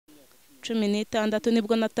16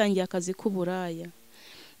 nibwo natangiye akazi k'uburaya.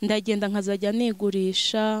 Ndagenda nkazajya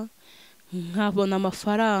nigurisha nkabona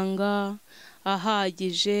amafaranga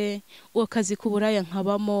ahagije, akazi k'uburaya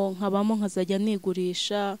nkabamo nkazajya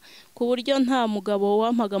nigurisha ku buryo nta mugabo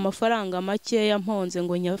wampaga amafaranga make yamponze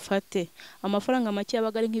ngo nyafate. Amafaranga make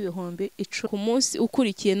yabaga ari nk'ibihumbi 10 ku munsi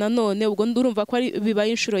ukurikiye. Nanone ubwo ndurumva ko ari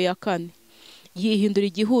bibaye inshuro ya 4. Yihindura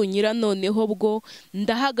igihunyira, noneho bwo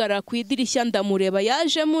ndahagarara ku idirishya ndamureba,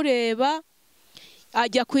 yaje mureba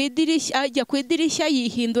ajya ku idirishya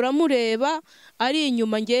yihindura mureba, ari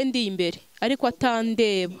inyuma ngende imbere ariko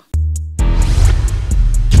atandeba.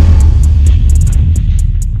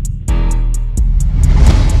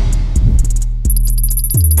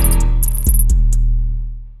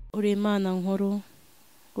 Uri Imana nkuru,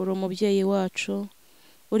 uri umubyeyi wacu,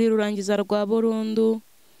 uri rurangiza rwa burundu,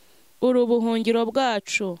 uri ubuhungiro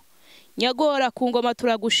bwacu. Nyagora ku ngoma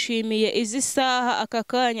turagushimiye izi saha aka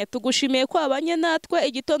kanya, tugushimiye ko abanye natwe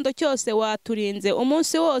igitondo cyose waturinze,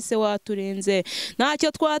 umunsi wose waturinze,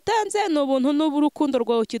 ntacyo twatanze n'ubuntu n'urukundo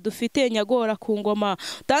rwawe kidufite. Nyagora ku ngoma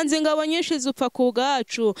tanze ingabo nyinshi zupfa ku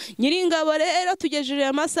bwacu, nyiringabo rero tugejeje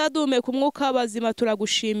amasaha duhumeka umwuka w'abazima,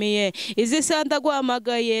 turagushimiye. Izi saha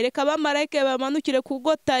ndaguhamagaye, reka abamarayika bamanukire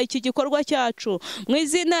kugota iki gikorwa cyacu mu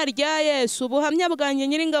izina rya Yesu. Ubuhamya bwanjye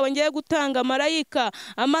nyiringabo ngiye gutanga, marayika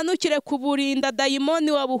amanukire kuburinda dayimoni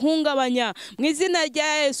wabuhungabanya mu izina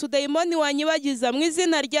rya Yesu. Dayimoni wanyibagiza mu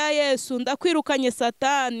izina rya Yesu, ndakwirukanye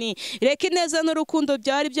Satani. Reka ineza n'urukundo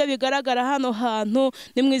byari byo bigaragara hano hantu,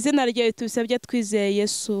 ni mu izina rya Yesu tubisabye twizeye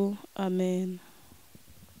Yesu, amen.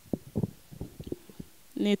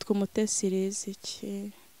 Nitwa Umutesi Riziki,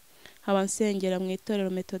 nkaba nsengera mu itorero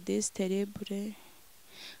Methodiste Libre,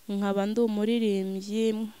 nkaba ndi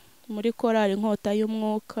umuririmbyi muri korali Inkota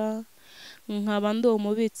y'Umwuka, nkaba ndi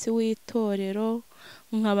umubitsi w'itorero,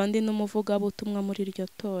 nkaba ndi n'umuvugabutumwa muri iryo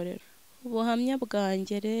torero. Ubuhamya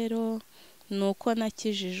bwanjye rero ni uko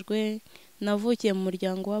nakijijwe. Navukiye mu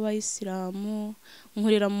muryango w'Abayisilamu,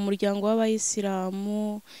 nkurira mu muryango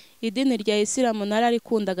w'Abayisilamu. Idini rya Isilamu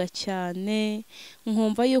nararikundaga cyane,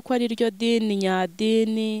 nkumva yuko ari ryo dini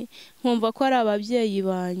nyadini, nkumva ko ari ababyeyi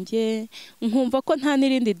banjye, nkumva ko nta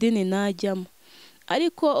n'irindi dini najyamo.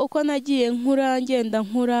 Ariko uko nagiye nkura ngenda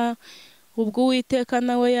nkura, ubwo Uwiteka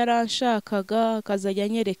nawe yaranshakaga akazajya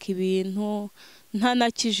anyereka ibintu,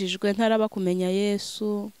 ntanakijijwe ntaraba kumenya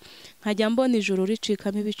Yesu, nkajya mbona ijuru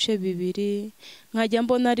ricikamo ibice bibiri, nkajya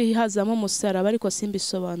mbona rihazamo umusaraba ariko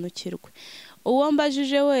simbisobanukirwe. Uwo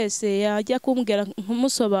mbajije wese yajya kumbwira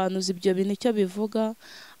nkumusobanuza ibyo bintu icyo bivuga,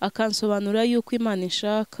 akansobanura yuko Imana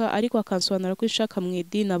ishaka, ariko akansobanura ko ishaka mu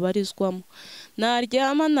idini abarizwamo.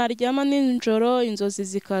 Naryama nijoro, inzozi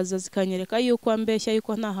zikaza zikanyereka yuko ambeshya,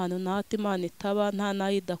 yuko nta hantu na hato Imana itaba, nta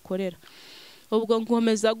nayo idakorera. Ubwo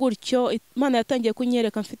nkomeza gutyo, Imana yatangiye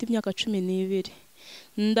kunyereka mfite imyaka 12.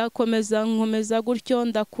 Nkomeza gutyo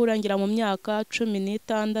ndakura, ngira mu myaka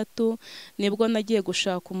 16 nibwo nagiye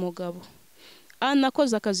gushaka umugabo.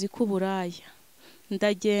 Nakoze akazi k'uburaya,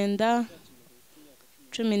 ndagenda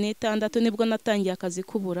 16 nibwo natangiye akazi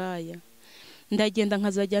k'uburaya. Ndagenda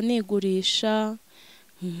nkazajya nigurisha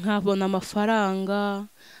nkabona amafaranga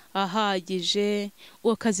ahagije,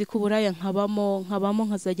 akazi k'uburaya nkabamo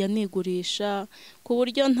nkazajya nigurisha ku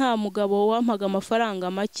buryo nta mugabo wampaga amafaranga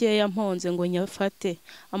make yamponze ngo nyafate.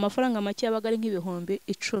 Amafaranga make yabaga ari nk'ibihumbi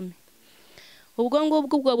 10. Ubwo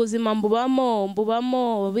ngubwo ubwo buzima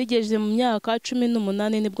mbubamo bigeje mu myaka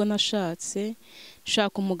 18 nibwo nashatse,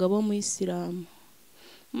 nshaka umugabo w'Umuyisilamu.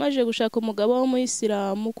 Maje gushaka umugabo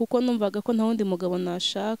w'Umuyisilamu kuko numvaga ko nta wundi mugabo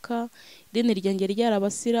nashaka, idini ryanjye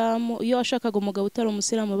ry'Abasilamu. Iyo washakaga umugabo utari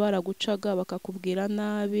Umusilamu baragucaga bakakubwira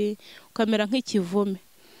nabi, ukamera nk'ikivume.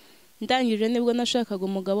 Ndangije nibwo nashakaga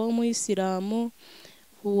umugabo w'Umuyisilamu.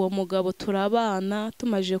 Uwo mugabo turabana,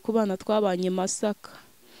 tumaje kubana twabanye Masaka,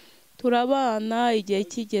 turabana igihe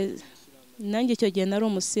kigeze. Nanjye icyo gihe nari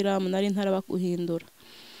Umusilamu, nari ntaraba guhindura.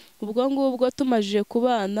 Ubwo ngubwo tumaje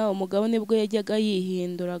kubana, umugabo nibwo yajyaga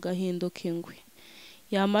yihindura, agahinduka ingwe.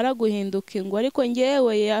 Yamara guhinduka ingwe, ariko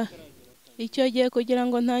ngewe icyo gihe kugira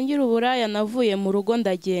ngo ntangire uburaya navuye mu rugo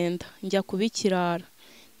ndagenda njya kubikirara,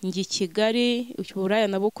 njya i Kigali. Uburaya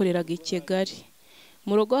nabukoreraga i Kigali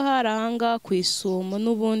mu rugo haranga ku Isumo,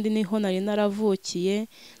 n'ubundi niho nari naravukiye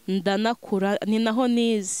ndanakura, ni naho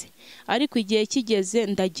nize. Ariko igihe kigeze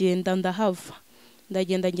ndagenda ndahava,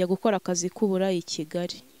 ndagenda njya gukora akazi k'uburaya i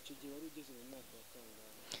Kigali.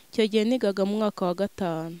 Icyo gihe nigaga mu mwaka wa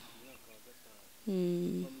 5.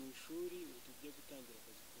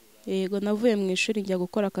 Yego navuye mu ishuri njya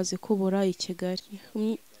gukora akazi k'uburaya i Kigali.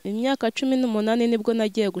 imyaka 18 nibwo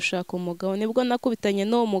nagiye gushaka umugabo, nibwo nakubitanye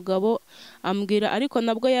n'uwo mugabo ambwira, ariko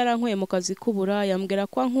nabwo yarankuye mu kazi k'uburaya, ambwira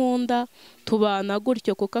ko ankunda tubana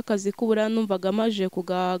gutyo, kuko akazi k'uburaya numvaga amaje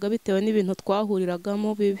kugaga bitewe n'ibintu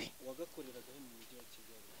twahuriragamo bibi.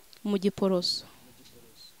 Mu Giporoso.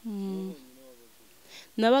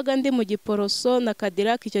 Nabaga ndi mu Giporoso na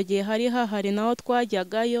Cadillac, icyo gihe hari naho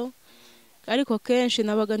twajyagayo, ariko kenshi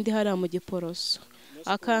nabaga ndi hariya mu Giporoso.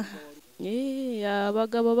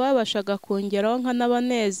 Abagabo babashaga kongeraho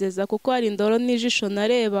nkanabanezeza, kuko hari indoro n'ijisho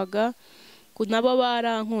narebaga, nabo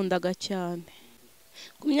barankundaga cyane.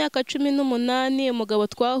 Ku myaka 18 umugabo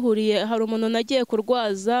twahuriye, hari umuntu nagiye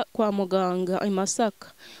kurwaza kwa muganga i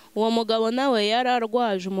Masaka. Uwo mugabo nawe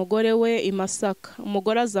yararwaje umugore we i Masaka,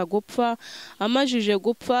 umugore aza gupfa, amajije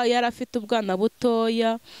gupfa yarafite ubwana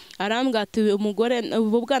butoya, arambwira ati umugore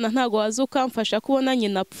ubu bwana ntago waza ukamfasha kubona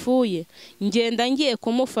nyina apfuye, ngenda ngiye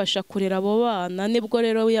kumufasha kurera abo bana. Nibwo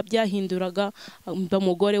rero yabyahinduraga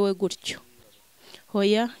umugore we gutyo.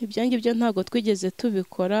 Hoya ibyo ngibyo ntago twigeze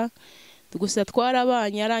tubikora, gusa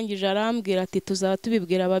twarabanye. Arangije arambwira ati tuzaba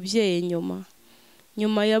tubibwira ababyeyi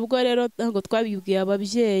nyuma yabwo rero ntago twabibwiye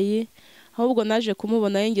ababyeyi, ahubwo naje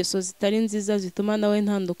kumubona ingeso zitari nziza zituma nawe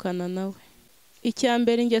ntandukana nawe.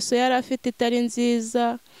 Icyambere ingeso yarafite itari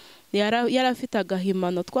nziza, yarafite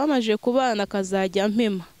agahimano. Twamaje kubana akazajya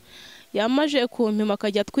mpima, yamaje kumpima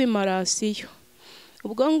akajya twimarasiyo.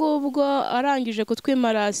 Ubwo ngubwo arangije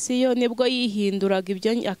kutwimarasiyo nibwo yihinduraga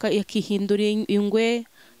ibyo, akihindura ingwe,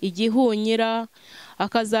 igihunyira,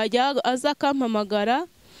 akazajya aza akampamagara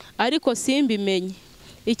ariko simbimenye.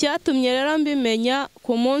 Icyatumye rero mbimenya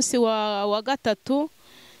ku munsi wa gatatu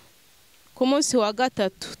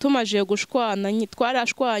tumaje gushwana,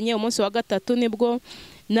 twarashwanye. Umunsi wa gatatu nibwo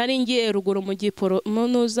nari ngiye ruguru mu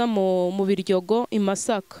Giporoso mu Biryogo i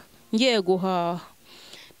Masaka ngiye guhaha.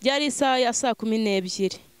 Byari isaha ya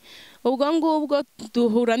 12:00. Ubwo ngubwo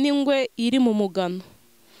duhura n'ingwe iri mu mugano.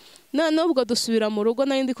 None ubwo dusubira mu rugo,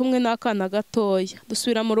 nari ndi kumwe n'akana gatoya.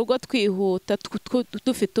 Dusubira mu rugo twihuta,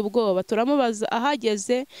 dufite ubwoba. Turamubaza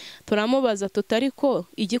ahageze, turamubaza tutari ko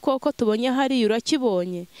igikoko tubonye hari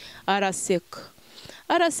urakibonye?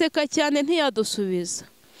 Araseka cyane ntiyadusubiza.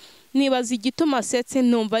 Nibaza igituma asetse,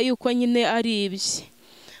 numva yuko nyine ari ibye.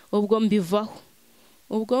 Ubwo mbivaho.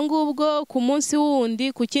 Ubwo ngubwo ku munsi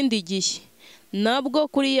wundi, ku kindi gihe nabwo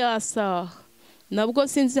kuri ya saha, nabwo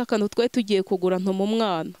sinzi akantu twe tugiye kugura ntuma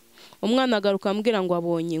umwana agaruka ambwira ngo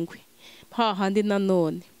abonye ingwe hahandi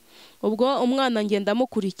nanone. Ubwo umwana ngenda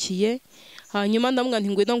mukurikiye, hanyuma ndamubwira nti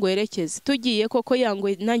ngwino ngwerekeze. Tugiye koko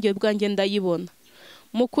yangwe nanjye bwanjye ndayibona.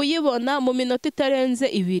 Mu kuyibona mu minota itarenze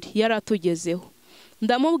 2 yaratugezeho.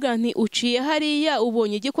 Ndamubwira nti uciye hariya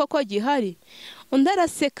ubonye igikoko gihari? Undi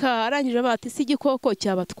araseka, arangije bati si igikoko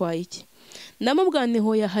cyabatwaye iki? Ndamubwira nti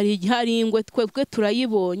hoya hari ingwe twebwe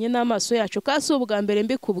turayibonye n'amaso yacu, kasi ubwa mbere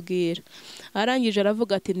mbikubwira. Arangije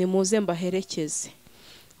aravuga ati nimuze mbaherekeze.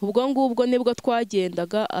 Ubwo ngubwo nibwo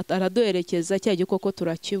twagendaga, araduherekeza, cya gikoko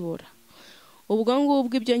turakibura. Ubwo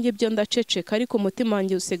ngubwo ibyo ngibyo ndaceceka, ariko umutima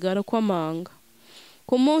wanjye usigara kwamanga.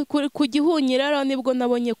 Ku gihunyira rero nibwo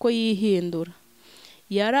nabonye ko yihindura.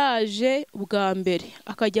 Yaraje bwa mbere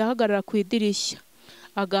akajya ahagarara ku idirishya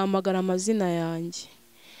agahamagara amazina yanjye.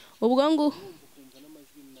 Ubwo ngo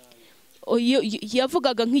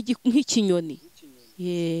yavugaga nk'ikinyoni.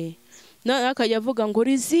 None akajya avuga ngo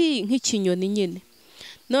rizi nk'ikinyoni nyine.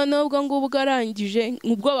 None ubwo ngubwo arangije,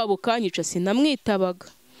 ubwoba bukanyica, sinamwitabaga,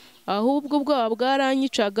 ahubwo ubwoba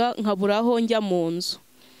bwaranyicaga nkabura aho njya mu nzu.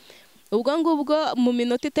 Ubwo ngubwo mu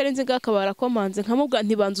minota itarenze akabara komanze, nkamubwira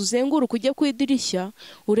ntibanze uzenguruka ujye ku idirishya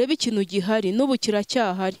urebe ikintu gihari, n'ubu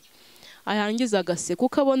kiracyahari. Ayangiza agaseka,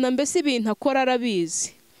 ukabona mbese ibintu akora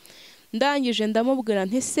arabizi. Ndangije ndamubwira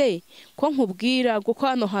nti se ko nkubwira ngo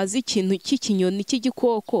hano hazi ikintu cy'ikinyoni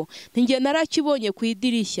cy'igikoko, ntinge narakibonye ku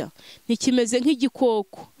idirishya, ntikimeze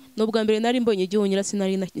nk'igikoko. N'ubwa mbere nari mbonye igihunyira,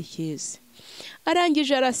 sinari nakizi.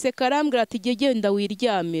 Arangije araseka, arambwira ati genda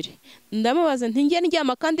wiryamire. Ndamubaza nti nge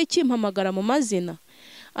ndyama kandi kimpamagara mu mazina?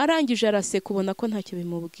 Arangije araseka, ubona ko ntacyo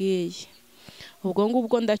bimubwiye. Ubwo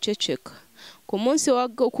ngubwo ndaceceka. Ku munsi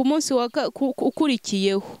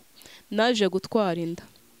ukurikiyeho naje gutwara inda.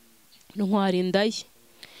 Ntwara inda ye.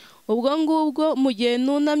 Ubwo ngubwo mu gihe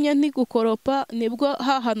nunamye ntigukoropa, nibwo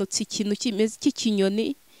hahanutse ikintu kimeze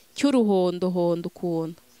cy'ikinyoni cy'uruhondohondo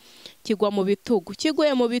ukuntu. Kigwa mu bitugu.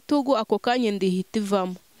 Kiguye mu bitugu, ako kanya ndihita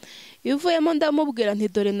ivamo. Ivuyemo ndamubwira nti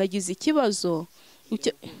dore nagize ikibazo.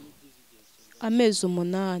 Amezi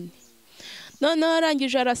 8. Noneho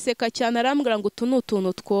arangije araseka cyane, arambwira ngo utu ni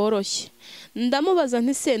utuntu tworoshye. Ndamubaza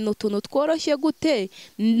nti se ni utuntu tworoshye gute?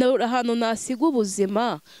 Ahantu nasiga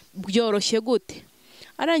ubuzima byoroshye gute?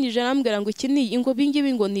 arangije arambwira ngo iki ni ngo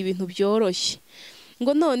bingibi ngo ni ibintu byoroshye,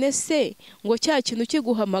 ngo none se ngo cya kintu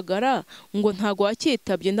kiguhamagara ngo ntago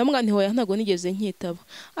wakitabye, ndamubwira nti hoya ntago nigeze nkitaba.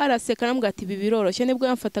 Araseka arambwira ati ibi biroroshye. Nibwo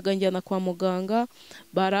yamfataga njyana kwa muganga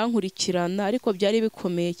barankurikirana, ariko byari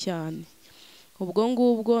bikomeye cyane. Ubwo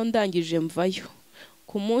ngubwo ndangije mvayo.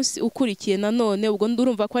 Ku munsi ukurikiye nanone ubwo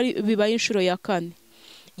ndurumva ko ari bibaye inshuro ya 4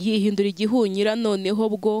 yihindura igihunyira. Noneho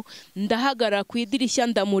bwo ndahagarara ku idirishya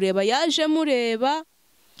ndamureba, yaje mureba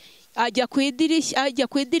ajya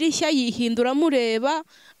ku idirishya yihindura mureba,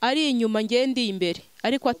 ari inyuma ngende imbere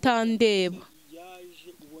ariko atandeba.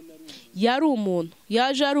 Yari umuntu,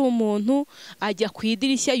 yaje ari umuntu, ajya ku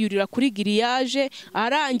idirishya yurira kuri giriyaje,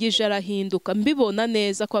 arangije arahinduka, mbibona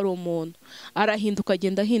neza ko ari umuntu, arahinduka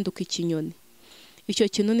agenda ahinduka ikinyoni. Icyo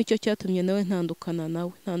kintu nicyo cyatumye nawe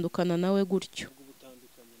ntandukana nawe gutyo,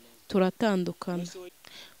 turatandukana.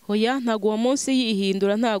 Hoya ntago uwo munsi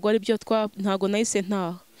yihindura ntago ari byo ntago nahise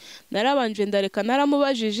ntaha, narabanje ndareka,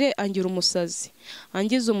 naramubajije angira umusazi,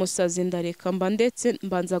 angize umusazi ndareka ndetse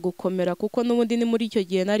mbanza gukomera, kuko n'ubundi ni muri icyo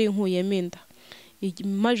gihe nari nkuyemo inda.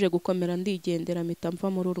 Maje gukomera ndigendera, mpita mva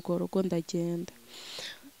muri urwo rugo ndagenda.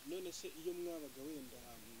 None se iyo mwabaga wenda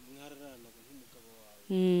mwararanaga n'umugabo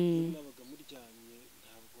wawe, mwabaga muryamye,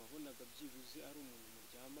 ntabwo wabonaga byibuze ari umuntu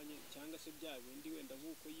muryamanye, cyangwa se bya bindi wenda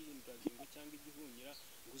nk'uko yihinduraga ingwe cyangwa igihunyira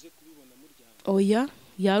ngo uze kubibona muryamanye? Oya,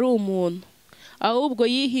 yari umuntu, ahubwo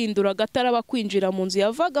yihinduraga ataraba kwinjira mu nzu.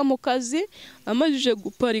 Yavaga mu kazi amajije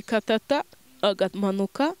guparika tata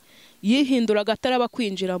agamanuka, yihinduraga ataraba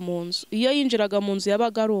kwinjira mu nzu. Iyo yinjiraga mu nzu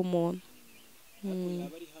yabaga ari umuntu.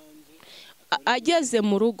 Ageze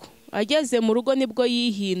mu rugo nibwo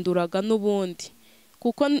yihinduraga n'ubundi,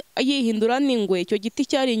 kuko yihindura n'ingwe, icyo giti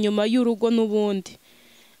cyari inyuma y'urugo n'ubundi.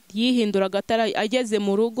 Yihinduraga ageze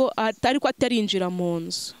mu rugo ariko atarinjira mu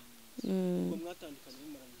nzu.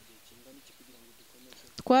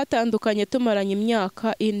 Twatandukanye tumaranye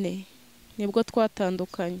imyaka 4 nibwo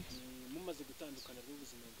twatandukanye.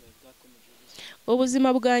 Ubuzima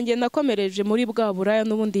bwanjye nakomereje muri bwa buraya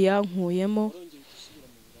n'ubundi yankuyemo.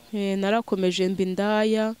 Narakomeje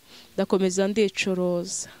mbindaya, ndakomeza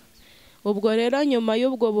ndicoroza. Ubwo rero nyuma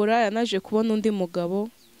y'ubwo buraya naje kubona undi mugabo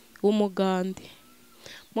w'umugande.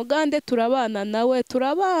 Mugande turabana nawe,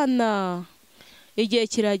 igihe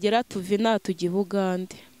kiragera tuvina tujya i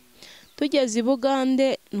Bugande. Tugeze i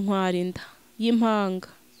Bugande ntwara inda y'impanga,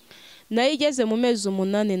 nayo igeze mu mezi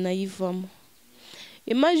 8 nayivamo.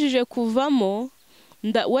 Imajije kuvamo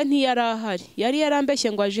we ntiyari ahari, yari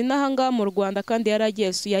yarambeshye ngo aje inaha ngaha mu Rwanda, kandi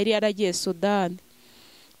yari yaragiye Sudani.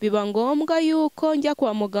 Biba ngombwa yuko njya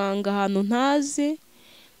kwa muganga ahantu ntazi,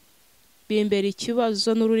 bimbera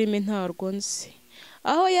ikibazo n'ururimi ntarwo nzi.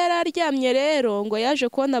 Aho yari aryamye rero ngo yaje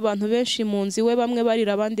kubona abantu benshi mu nzu iwe, bamwe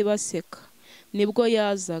barira abandi baseka. Nibwo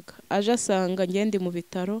yazaga aje asanga ngende mu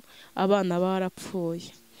bitaro, abana barapfuye.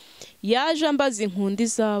 Yaje ambaza inkundi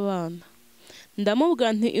z'abana,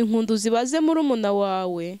 ndamubwira nti inkundu zibaze murumuna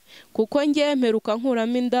wawe, kuko ngiye mperuka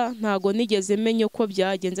nkuramo inda, ntago nigeze menye uko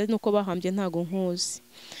byagenze nuko bahambye, ntago nkuzi.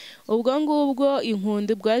 Ubwo ngubwo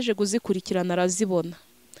inkundi bwaje kuzikurikirana arazibona,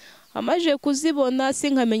 amaje kuzibona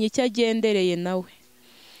sinkamenya icyo agendereye nawe.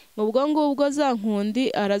 Ubwo ngubwo za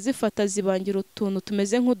nkundi arazifata zibangira utuntu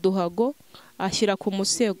tumeze nk'uduhago, ashyira ku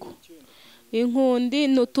musego. Inkundi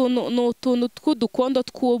n'utuntu tw'udukondo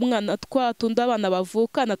tw'umwana, twatundi abana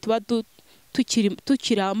bavukana tuba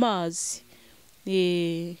tukiri amazi.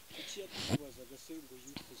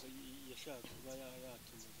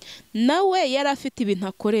 Nawe yari afite ibintu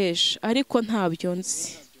akoresha, ariko ntabyo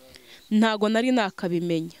nzi, ntago nari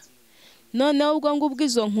nakabimenya. Noneho ubwo ngubwo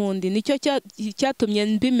izo nkundi nicyo cyatumye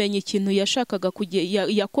mbimenya ikintu yashakaga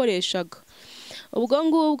yakoreshaga. Ubwo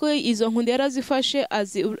ngubwo izo nkundi yarazifashe,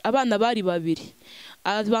 abana bari 2,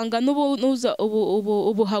 abanga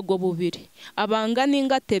ubuhago 2, abanga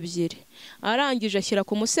n'ingate 2, arangije ashyira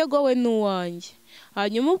ku musego we n'uwanjye.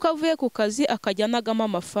 Hanyuma uko avuye ku kazi akajya anagamo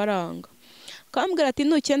amafaranga, kambwira ati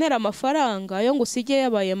nukenera amafaranga yo ngo usige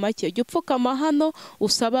yabaye make, jya upfukama hano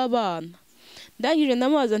usaba abana. Ndangije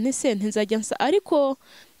namubaza nti se nzajya nsa, ariko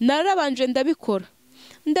narabanje ndabikora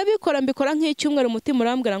mbikora nk'icyumweru, umutima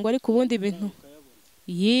urambwira ngo ariko ubundi ibintu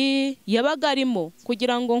yabaga arimo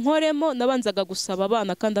kugira ngo nkoremo, nabanzaga gusaba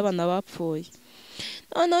abana kandi abana bapfuye.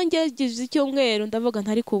 Noneho ngejeje icyumweru ndavuga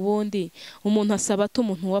ntari ku bundi umuntu asaba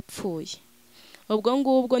umuntu wapfuye. Ubwo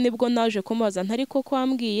ngubwo nibwo naje kumubaza ntari ko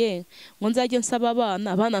kwambwiye ngo nzajye nsaba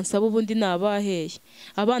abana nsaba ubundi nabaheye,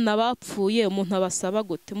 abana bapfuye umuntu abasaba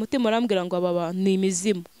gute? Umutima urambwira ngo aba bantu ni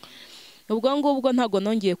imizimu. Ubwo ngubwo ntago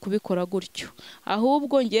nongeye kubikora gutyo,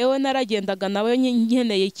 ahubwo ngewe naragendaga nawe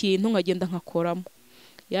nkeneye ikintu nkagenda nkakoramo.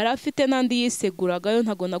 yari afite n'andi yiseguragayo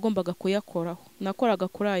ntago nagombaga kuyakoraho, nakoraga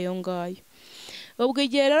kuri ayo ngayo. Ubwo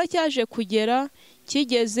igihe rero cyaje kugera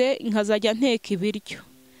kigeze nkazajya nteka ibiryo,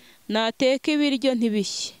 nateka ibiryo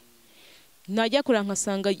ntibishye, najya kureba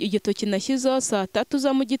nkasanga igitoki nashyizeho saa 3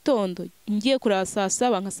 za mu gitondo, ngiye kureba saa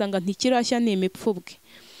 7 nkasanga ntikirashya ni imipfubwe.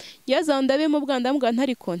 Yaza ndabimubwira ndamubwira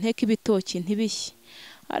ntariko nteka ibitoki ntibishye.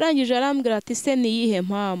 Arangije arambwira ati se ni yihe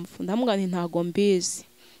mpamvu? Ndamubwira nti ntago mbizi,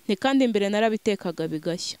 ni kandi imbere narabitekaga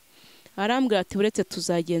bigashya. Arambwira ati uretse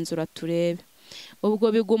tuzagenzura turebe.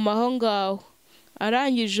 Ubwo biguma aho ngaho.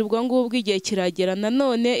 Arangije ubwo ngubwo igihe kiragera,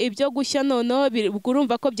 nanone ibyo gushya noneho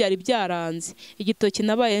urumva ko byari byaranze, igitoki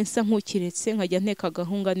nabaye nsa nk'ukiretse nkajya nteka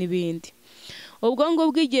gahunga n'ibindi. Ubwo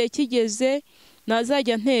ngubwo igihe kigeze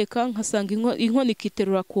nazajya nteka nkasanga inkono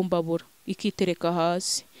ikiterura ku mbabura ikitereka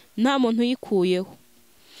hasi nta muntu uyikuyeho.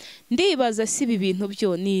 Ndibaza si ibi bintu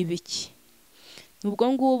byo ni ibiki? Ubwo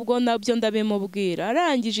ngubwo nabyo ndabimubwira.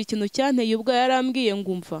 Arangije ikintu cyanteye ubwo yarambwiye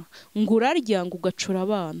ngumva ngurarya ngo ugacura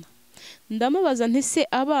abana. Ndamubaza nti se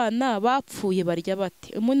abana bapfuye barya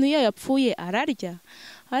bate? Umuntu iyo yapfuye ararya?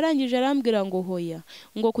 Arangije arambwira ngo hoya,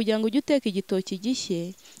 ngo kugira ngo ujye uteka igitoki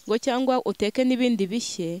gishye ngo cyangwa uteke n'ibindi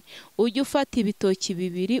bishye, ujye ufata ibitoki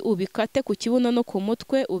bibiri ubikate ku kibuno no ku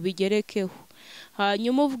mutwe ubigerekeho,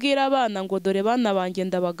 hanyuma ubwira abana ngo dore bana banjye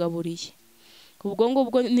ndabagaburiye. Ubwo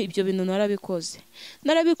ngubwo ibyo bintu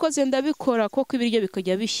narabikoze ndabikora koko ibiryo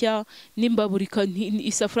bikajya bishya n'imbabura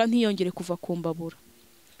isafuriya ntiyongere kuva ku mbabura.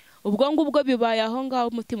 Ubwo ngubwo bibaye aho ngaho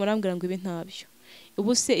umutima urambwira ngo ibi ntabyo.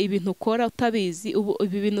 Ubu se ibintu ukora utabizi,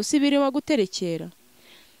 ibi bintu si birimo guterekera?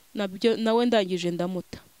 Nabyo nawe ndangije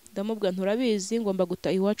ndamuta, ndamubwira nturabizi ngomba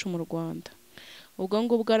gutaha iwacu mu Rwanda. Ubwo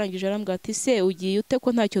ngubwo arangije arambwira ati se ugiye ute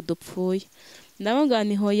ko ntacyo dupfuye? Ndamubwira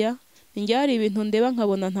nti hoya, njye hari ibintu ndeba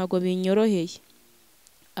nkabona ntago binyoroheye.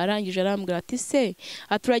 Arangije arambwira ati se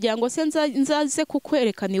aturagira ngo se nzaze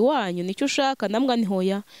kukwerekana iwanyu nicyo ushaka? Ndamubwira nti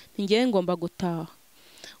hoya, njye ngomba gutaha.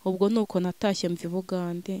 Ubwo nuko natashye mva i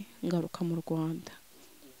Bugande ngaruka mu Rwanda.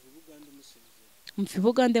 Mva i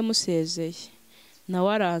Bugande musezeye, nawe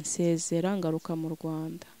aransezera ngaruka mu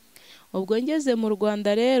Rwanda. Ubwo ngeze mu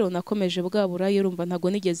Rwanda rero nakomeje bwa buraya, urumva ntago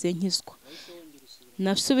nigeze nkizwa.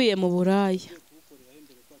 Nasubiye mu buraya.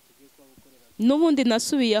 N'ubundi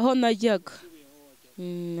nasubiye aho najyaga.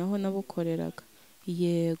 Aho nabukoreraga.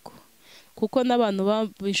 Yego. Kuko n'abantu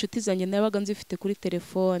b'inshuti zanjye nabaga nzifite kuri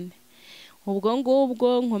telefone. Ubwo ngubwo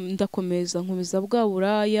ndakomeza bwa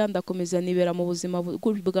buraya, ndakomeza nibera mu buzima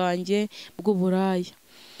bwanjye bw'uburaya.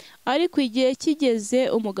 Ariko igihe kigeze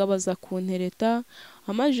umugabo aza kuntereta,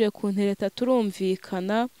 amaje kuntereta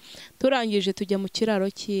turumvikana, turangije tujya mu kiraro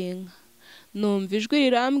cy'inka. Numva ijwi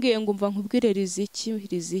rirambwiye ngo umva nkubwire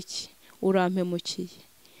riziki urampemukiye.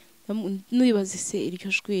 Nibaza se iryo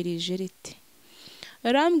jwi rije rite?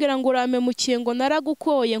 Arambwira ngo urampemukiye, ngo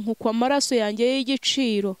naragukoye nk'uko amaraso yanjye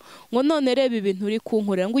y'igiciro, ngo none reba ibintu uri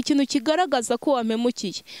kunkorera, ngo ikintu kigaragaza ko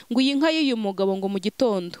wampemukiye, ngo iyi nka y'uyu mugabo ngo mu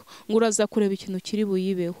gitondo ngo uraza kureba ikintu kiri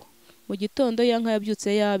buyibeho. Mu gitondo ya nka yabyutse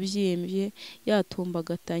yabyimbye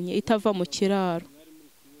yatumbagatanye itava mu kiraro.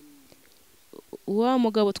 Wa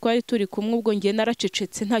mugabo twari turi kumwe ubwo ngiye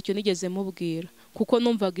naracecetse ntacyo nigeze mubwira, kuko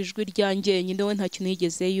numvaga ijwi ryanjye nyine we ntacyo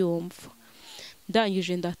nigeze yumva.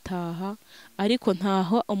 Ndangije ndataha, ariko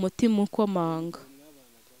ntaho umutima ukomanga.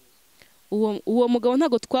 Uwo mugabo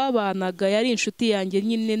ntago twabanaga, yari inshuti yanjye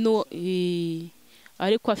nyine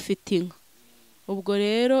ariko afite inka. Ubwo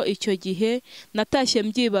rero icyo gihe natashye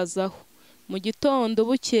mbyibazaho. Mu gitondo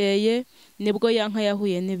bukeye nibwo ya nka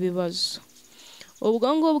yahuye n'ibibazo. Ubwo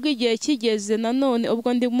ngubwo igihe kigeze nanone,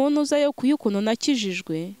 ubwo ndi muntu uza yo kuyukuntu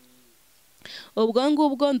nakijijwe. Ubwo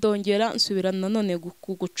ngubwo ndongera nsubira nanone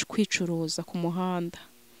kwicuruza ku muhanda.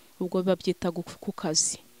 Ubwo babyita ku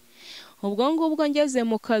kazi. Ubwo ngubwo ngeze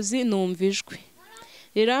mu kazi numva ijwi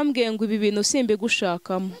rirambwiye ngo ibi bintu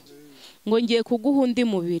simbigushakamo, ngo ngiye kuguha undi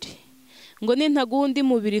mubiri, ngo nintaguha undi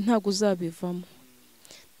mubiri ntago uzabivamo.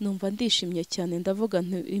 Numva ndishimye cyane, ndavuga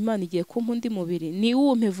nti Imana igiye kumpa undi mubiri, ni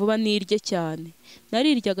wumpe vuba nirye cyane.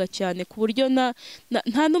 Nariryaga cyane ku buryo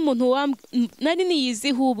nta n'umuntu nari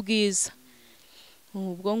niyiziho ubwiza.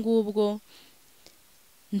 Ubwo ngubwo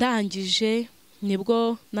ndangije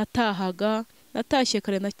nibwo natahaga, natashye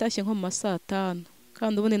kare, natashye nko mu saa 5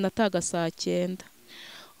 kandi ubundi nataga saa 9.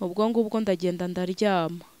 Ubwo ngubwo ndagenda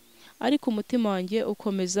ndaryama, ariko umutima wanjye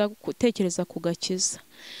ukomeza gutekereza ku gakiza.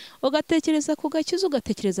 Ugatekereza ku gakiza,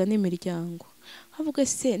 ugatekereza n'imiryango. Havuga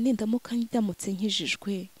se nindamuka ndamutse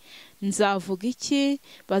nkijijwe nzavuga iki?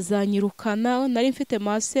 Bazanyirukana. Nari mfite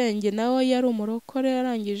masenge nawe yari umurokore,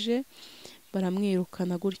 yarangije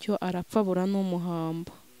baramwirukana gutyo arapfa bura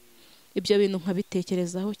n'umuhamba. Ibyo bintu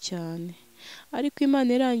nkabitekerezaho cyane. ariko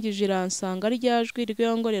Imana irangije iransanga rya jwi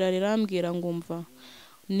ryongorera rirambwira ngo umva,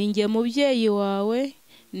 ni njye mubyeyi wawe,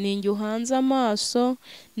 ni njye uhanze amaso,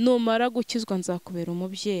 numara gukizwa nzakubera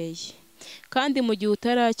umubyeyi, kandi mu gihe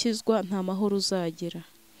utarakizwa nta mahoro uzagira,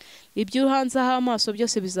 ibyo uhanzeho amaso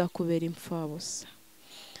byose bizakubera imfabusa.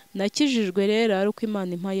 Nakijijwe rero ari uko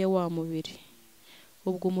Imana impaye wa mubiri.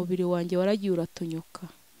 Ubwo umubiri wanjye waragiye uratonyuka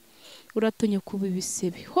uba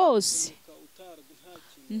ibisebe hose,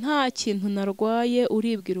 nta kintu narwaye,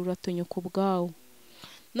 uribwira uratonyuka ubwawo.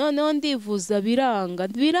 Noneho ndivuza biranga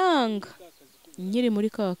nkiri muri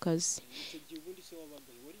ka kazi.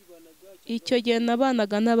 Icyo gihe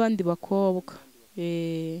nabanaga n'abandi bakobwa.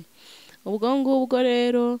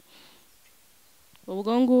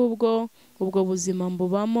 Ubwo buzima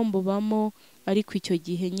mbubamo, ariko icyo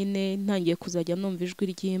gihe nyine ntangiye kuzajya numva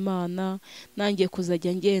ijwi ry'Imana, nangiye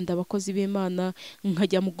kuzajya ngenda abakozi b'Imana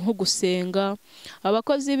nkajya nko gusenga.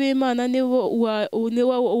 Abakozi b'Imana niwo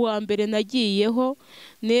wa mbere nagiyeho,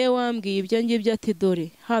 niwe wambwiye ibyo ngibyo, ati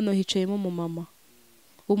dore hano hicayemo umumama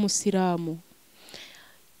w'umusilamu,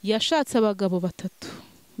 yashatse abagabo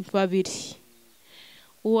babiri.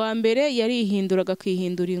 Uwa mbere yarihinduraga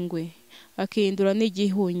akihindura ingwe, akihindura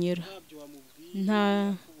n'igihunyira.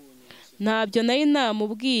 Ntabyo nari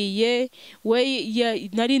namubwiye, we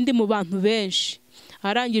nari ndi mu bantu benshi,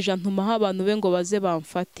 arangije antumaho abantu be ngo baze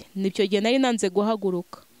bamfate. Nicyo gihe nari nanze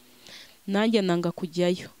guhaguruka, nanjye nanga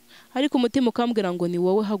kujyayo, ariko umutima ukambwira ngo ni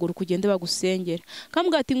wowe haguruka ugende bagusengera.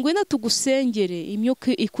 Kambwira ati ngwino tugusengere,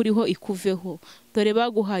 imyuka ikuriho ikuveho, dore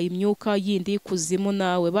baguhaye imyuka yindi y'ikuzimu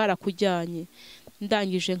nawe barakujyanye.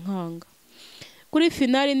 Ndangije nkanga. Kuri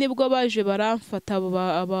finali nibwo baje baramfata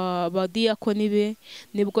abadiyakoni be,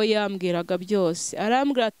 nibwo yambwiraga byose.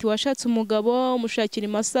 Arambwira ati washatse umugabo, umushakira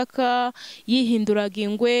i Masaka, yihinduraga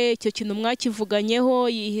ingwe, icyo kintu mwakivuganyeho,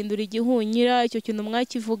 yihindura igihunyira, icyo kintu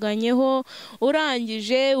mwakivuganyeho,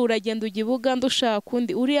 urangije uragenda ujya i Bugande ushaka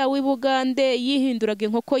undi. Uriya w'i Bugande yihinduraga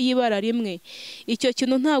inkoko y'ibara rimwe, icyo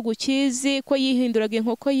kintu ntabwo ukizi ko yihinduraga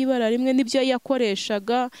inkoko y'ibara rimwe, nibyo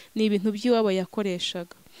yakoreshaga, ni ibintu by'iwabo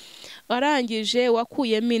yakoreshaga. Arangije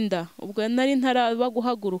wakuyemo inda, ubwo nari ntaraba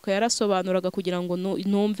guhaguruka, yarasobanuraga kugira ngo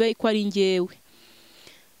numve ko ari njyewe.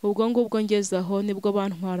 Ubwo ngubwo ngeze aho nibwo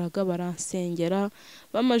bantwaraga baransengera,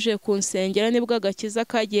 bamaje kunsengera nibwo agakiza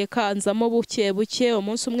kagiye kanzamo buke buke,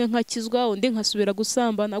 umunsi umwe nkakizwa, undi nkasubira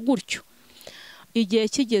gusambana gutyo.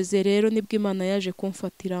 Igihe kigeze rero nibwo Imana yaje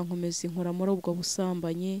kumfatira, nkomeza inkora muri ubwo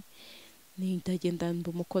busambanyi, ndagenda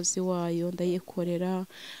mba umukozi wayo, ndayikorera.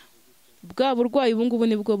 Bwa burwayi ubu ngubu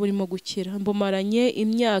nibwo burimo gukira, mbumaranye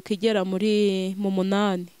imyaka igera mu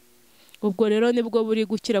 8. Ubwo rero nibwo buri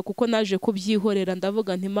gukira, kuko naje kubyihorera,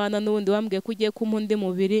 ndavuga nti Imana n'ubundi wambwiye ko ugiye kumpa undi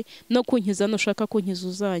mubiri no kunkiza, nushaka kunkiza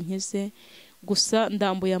uzankize, gusa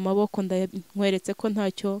ndambuye amaboko, nkweretse ko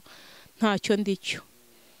ntacyo ndicyo.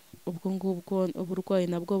 Ubwo ngubwo uburwayi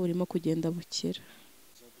nabwo burimo kugenda bukira.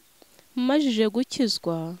 Majije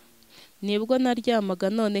gukizwa nibwo naryamaga,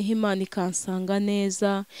 noneho Imana ikansanga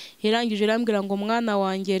neza, irangije irambwira ngo mwana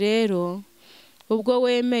wanjye rero, ubwo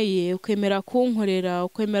wemeye ukemera kunkorera,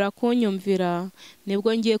 ukemera kunyumvira,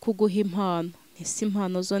 nibwo ngiye kuguha impano. Ese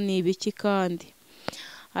impano zo ni ibiki? Kandi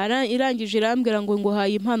irangije irambwira ngo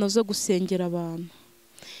nguhaye impano zo gusengera abantu.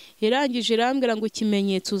 Irangije irambwira ngo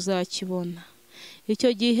ikimenyetso uzakibona.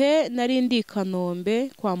 Icyo gihe nari ndi i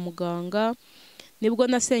Kanombe kwa muganga, nibwo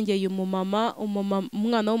nasengeye umumama,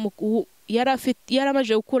 umwana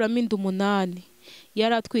yaramaje gukuramo inda 8,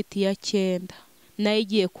 yari atwite iya 9, nayo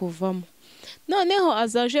igiye kuvamo. Noneho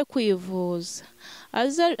azaje kwivuza,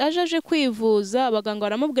 aje kwivuza, abaganga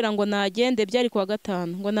baramubwira ngo nagende, byari kuwa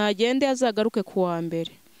gatanu, ngo nagende azagaruke kuwa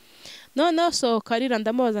mbere. Noneho sohoka arira,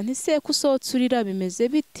 ndamubaza nti se kusohotse urira bimeze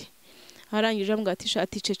bite? Arangije ambwira ati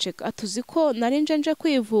shati ceceka, atuzi ko nari nje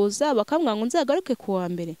kwivuza, bakambwira ngo nzagaruke kuwa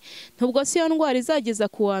mbere. Ntubwo si yo ndwara izageza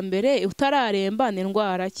kuwa mbere utararemba, ni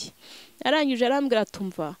ndwara ki? Arangije arambwira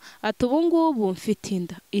atumva, ati ubu ngubu mfite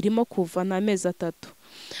inda irimo kuva n'amezi 3.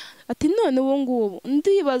 Ati none ubu ngubu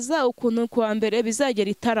ndibaza ukuntu kuwa mbere bizagera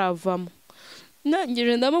itaravamo.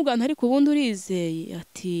 Nangije ndamubwira nti ariko ubundi urizeye?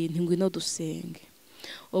 Ati ngwino dusenge.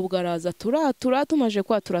 Ubwo araza tumaje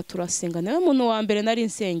kwatura turasenga, nawe muntu wa mbere nari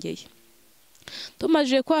nsengeye.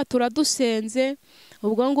 Tumaje kwatura dusenze,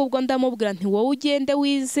 ubwo ngubwo ndamubwira nti wowe ugende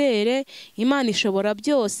wizere, Imana ishobora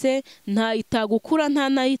byose, nta itagukura nta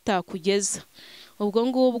nayitakugeza. Ubwo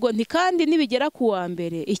ngubwo nti kandi nibigera kuwa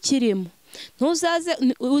mbere ikirimo, ntuzaze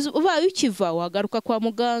ubaye ukiva wagaruka kwa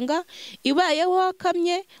muganga, ibaye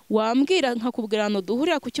wakamye wambwira nkakubwira no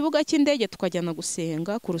duhurira ku kibuga cy'indege tukajyana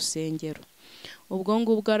gusenga ku rusengero. Ubwo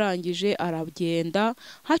ngubwo arangije aragenda,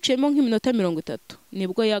 haciyemo nk'iminota 30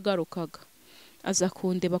 nibwo yagarukaga. aza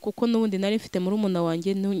kundeba kuko n'ubundi nari mfite murumuna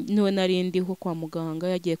wanjye niwe nari ndiho kwa muganga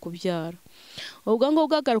yagiye kubyara. ubwo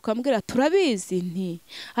ngubwo agaruka ambwira turabizi nti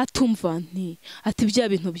atumva nti ati bya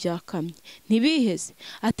bintu byakamye ntibiheze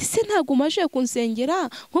ati se ntago umaje kunsengera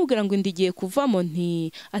nkubwira ngo indigiye kuvamo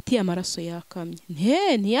nti ati amaraso yakamye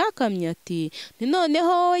ntiyakamye ati ni noneho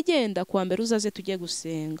wowe genda kuwa mbere uzaze tujye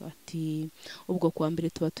gusenga. Ati ubwo kuwa mbere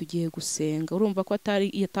tuba tugiye gusenga, urumva ko atari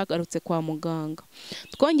yatagarutse kwa muganga.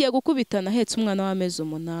 Twongeye gukubitana ahetse umwana w'amezi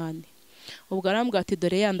 8. ubwo arambwira ati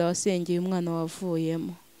dore yanda wasengeye umwana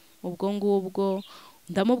wavuyemo. ubwo ngubwo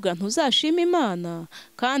ndamubwira ntuzashima Imana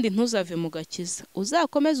kandi ntuzave mu gakiza,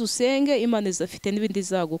 uzakomeze usenge, Imana izafite n'ibindi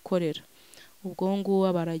izagukorera. ubwo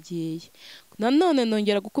ngubu baragiye. Nanone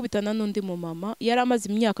nongera gukubitana n'undi mu mama yari amaze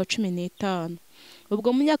imyaka 15.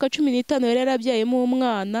 ubwo mu myaka 15 yari yarabyayemo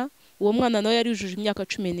umwana, uwo mwana nawe yari yujuje imyaka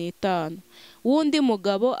 15. wundi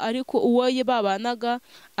mugabo ariko uwo babanaga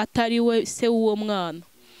atari we se w'uwo mwana.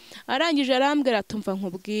 Arangije arambwira tumva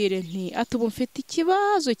nkubwire nti atubu mfite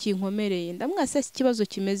ikibazo kinkomereye. Ndamwase ikibazo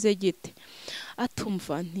kimeze gite?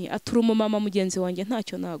 Atumva nti atura umumama mugenzi wanjye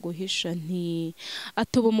ntacyo naguhisha nti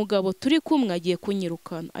atuba umugabo turi kumwe agiye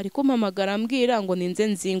kunyirukana, ariko mpamagara ambwira ngo ninze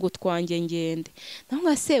nzingo twanjye ngende.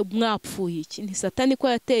 Ndamwase mwapfuye iki? Nti Satani ko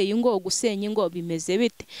yateye ingo gusenya ingo bimeze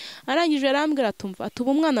bite? Arangije arambwira atumva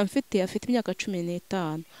atuba umwana mfite afite imyaka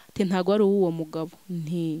 15. ati ntago ari uwo mugabo.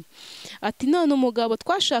 Nti ati none umugabo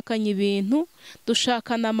twashakanye ibintu,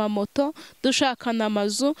 dushakana amamoto, dushakana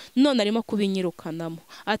amazu, none arimo kubinyirukanamo.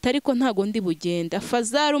 Ati ariko ntago ndi bugenda,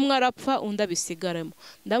 Fazari umwe arapfa undi abisigaramo.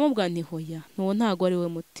 Ndamubwira nti hoya nuwo ntago ari we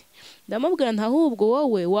muti. Ndamubwira ntahubwo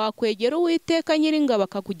wowe wakwegera Uwiteka Nyiringabo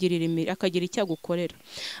akakugirira imiri akagira icyo agukorera.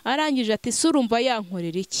 Arangije ati surumva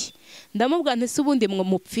yankorera iki? Ndamubwira nti subundi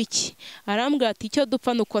mupfiki. Arambwira ati icyo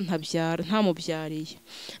dupfa nuko ntamubyariye.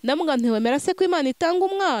 Ndamubwira nti wemera se ko Imana itanga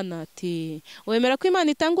umwana? Ati wemera ko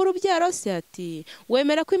Imana itanga urubyaro se? Ati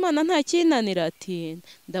wemera ko Imana nta kinanira? Ati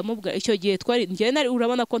ndamubwira icyo gihe twari ngiye nari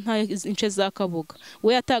urabona ko nta ince za Kabuga,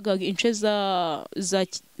 we yatagaga ince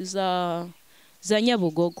za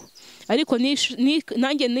Nyabugogo, ariko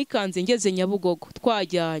nanjye nikanze ngeze Nyabugogo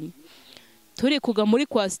twajyanye turi kuga muri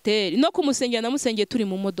kwasteri no kumusengera namusengeye turi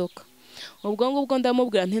mu modoka. ubwo ngubwo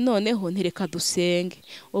ndamubwira nti noneho ntireka dusenge.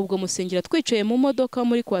 ubwo musengera twicaye mu modoka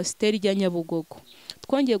muri kwasteri ya Nyabugogo.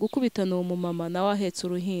 Twongeye gukubitana uwo mama nawe ahetse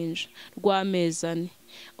uruhinja rw'amezane.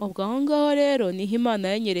 ubwo aho ngaho rero niho Imana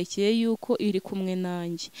yanyerekeye yuko iri kumwe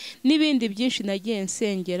nanjye, n'ibindi byinshi nagiye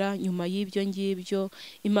nsengera nyuma y'ibyo ngibyo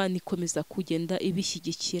Imana ikomeza kugenda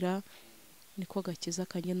ibishyigikira. niko gakiza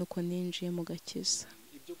kanye nuko ninjiye mu gakiza.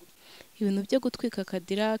 Ibintu byo gutwika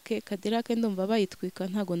Kadirake ndumva bayitwika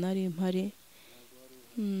ntago nari impare.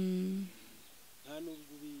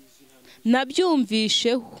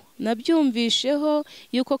 Nabyumvisheho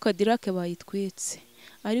yuko Kadirake bayitwitse,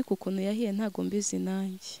 ariko ukuntu yahiye ntago mbizi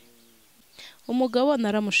nanjye. Umugabo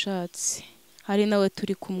naramushatse, hari nawe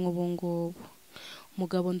turi kumwe ubu ngubu.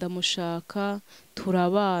 Umugabo ndamushaka,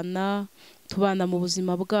 turabana, tubana mu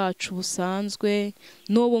buzima bwacu busanzwe,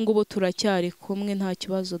 n'ubu ngubu turacyari kumwe nta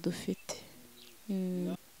kibazo dufite.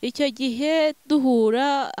 Icyo gihe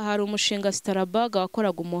duhura hari umushinga Starabag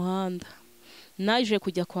wakoraga umuhanda, naje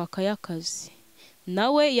kujya kwakayo akazi,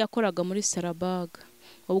 nawe yakoraga muri Starabag.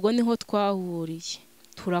 ubwo niho twahuriye,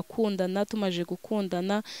 turakundana, tumaje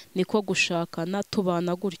gukundana niko gushakana,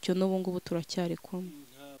 tubana gutyo n'ubu ngubu turacyari kumwe.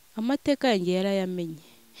 Amateka yanjye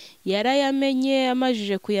yarayamenye,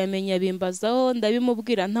 amajije kuyamenya bimbazaho,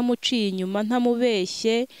 ndabimubwira ntamuciye inyuma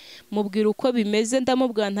ntamubeshye, mubwira uko bimeze.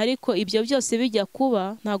 Ndamubwira ariko ibyo byose bijya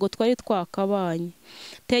kuba ntago twari twakabanye,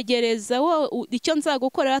 tegereza wo icyo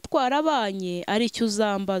nzagukorera twarabanye ari cyo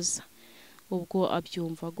uzambaza. ubwo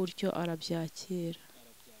abyumva gutyo arabyakira.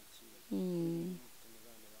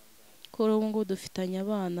 Kuri ubu ngubu dufitanye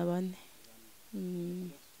abana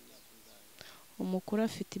 4. Umukuru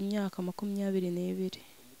afite imyaka 22,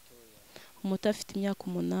 umuto afite imyaka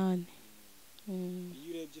 8. Iyo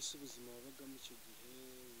urebye se ubuzima wabagamo icyo gihe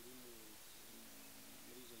uri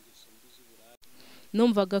muri izo ngeso mbi z'uburaya,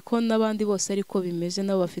 numvaga ko n'abandi bose ariko bimeze,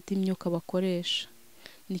 nabo bafite imyuka bakoresha.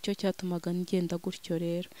 Nicyo cyatumaga ngenda gutyo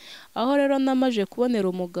rero. Aho rero namaje kubonera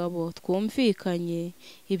umugabo twumvikanye,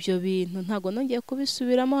 ibyo bintu ntago nongeye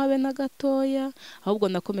kubisubiramo habe na gatoya, ahubwo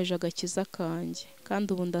nakomeje agakiza kanjye, kandi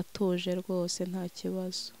ubu ndatuje rwose nta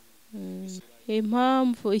kibazo.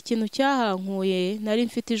 Impamvu ikintu cyahankuye, nari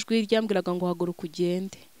mfite ijwi ryambwiraga ngo haguruka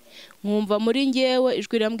ugende. Nkumva muri ngewe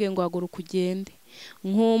ijwi ryambwiye ngo haguruka ugende.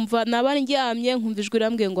 Nkumva naba ndyamye nkumva ijwi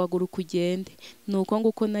ryambwiye ngo haguruka ugende. Nuko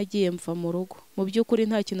nguko nagiye mva mu rugo. Mu by'ukuri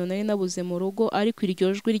nta kintu nari nabuze mu rugo, ariko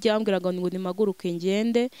iryo jwi ryambwiraga ngo nimaguruke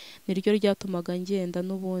ngende niryo ryatumaga ngenda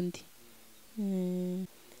n'ubundi.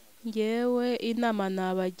 Ngewe inama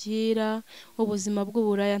nabagira, ubuzima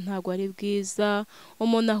bw'uburaya ntabwo ari bwiza,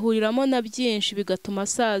 umuntu ahuriramo na byinshi bigatuma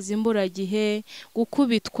asaza imburagihe,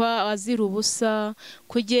 gukubitwa azira ubusa,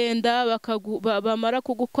 kugenda bamara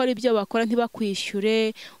kugukora ibyo bakora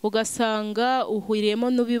ntibakwishyure, ugasanga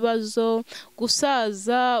uhuriyemo n'ibibazo,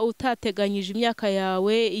 gusaza utateganyije imyaka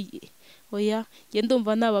yawe. Oya, njye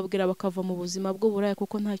ndumva nababwira bakava mu buzima bw'uburaya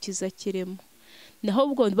kuko nta cyiza kirimo. Naho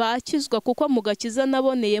ubwo bakizwa kuko mu gakiza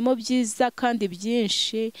naboneyemo byiza kandi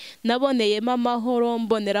byinshi, naboneyemo amahoro,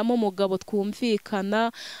 mboneramo umugabo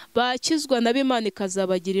twumvikana, bakizwa na Imana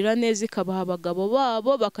ikazabagirira neza ikabaha abagabo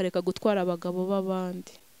babo bakareka gutwara abagabo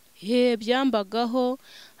b'abandi. Byambagaho,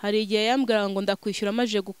 hari igihe yambwira ngo ndakwishyura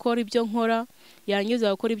amaze gukora ibyo nkora,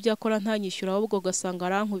 yangiza gukora ibyo akora ntanyishyura, ahubwo ugasanga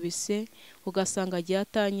arankubise, ugasanga agiye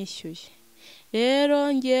atanyishyuye. Rero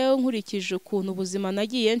ngewe nkurikije ukuntu ubuzima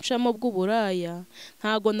nagiye ncamo bw'uburaya,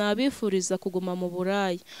 ntago nabifuriza kuguma mu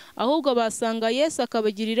buraya, ahubwo basanga Yesu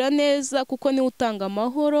akabagirira neza kuko niwe utanga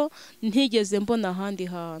amahoro, ntigeze mbona ahandi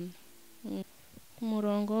hantu.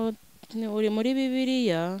 Umurongo uri muri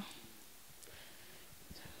Bibiliya,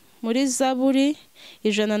 muri Zaburi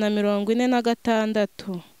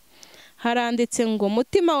 146 haranditse ngo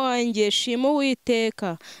mutima wanjye shima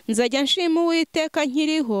Uwiteka, nzajya nshima Uwiteka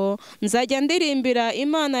nkiriho, nzajya ndirimbira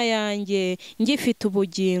Imana yanjye ngifite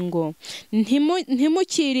ubugingo.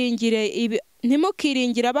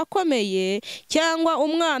 Ntimukiringire abakomeye cyangwa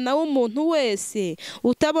umwana w'umuntu wese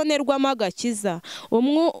utabonerwamo agakiza.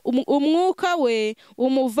 Umwuka we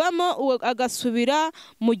umuvamo agasubira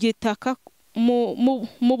mu gitaka,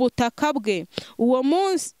 mu butaka bwe. Uwo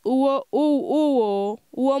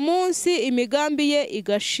munsi imigambi ye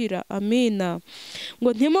igashira. Amina.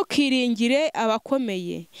 Ngo ntimukiringire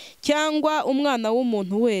abakomeye cyangwa umwana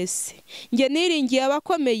w'umuntu wese. Nge niringiye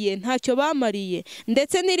abakomeye ntacyo bamariye,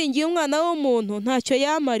 ndetse niringiye umwana w'umuntu ntacyo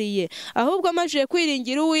yamariye, ahubwo amajije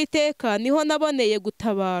kwiringira Uwiteka niho naboneye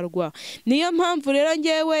gutabarwa. Niyo mpamvu rero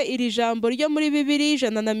ngewe iri jambo ryo muri Bibiliya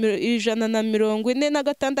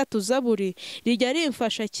 146 Zaburi rijya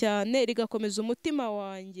rimfasha cyane, rigakomeza umutima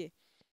wanjye.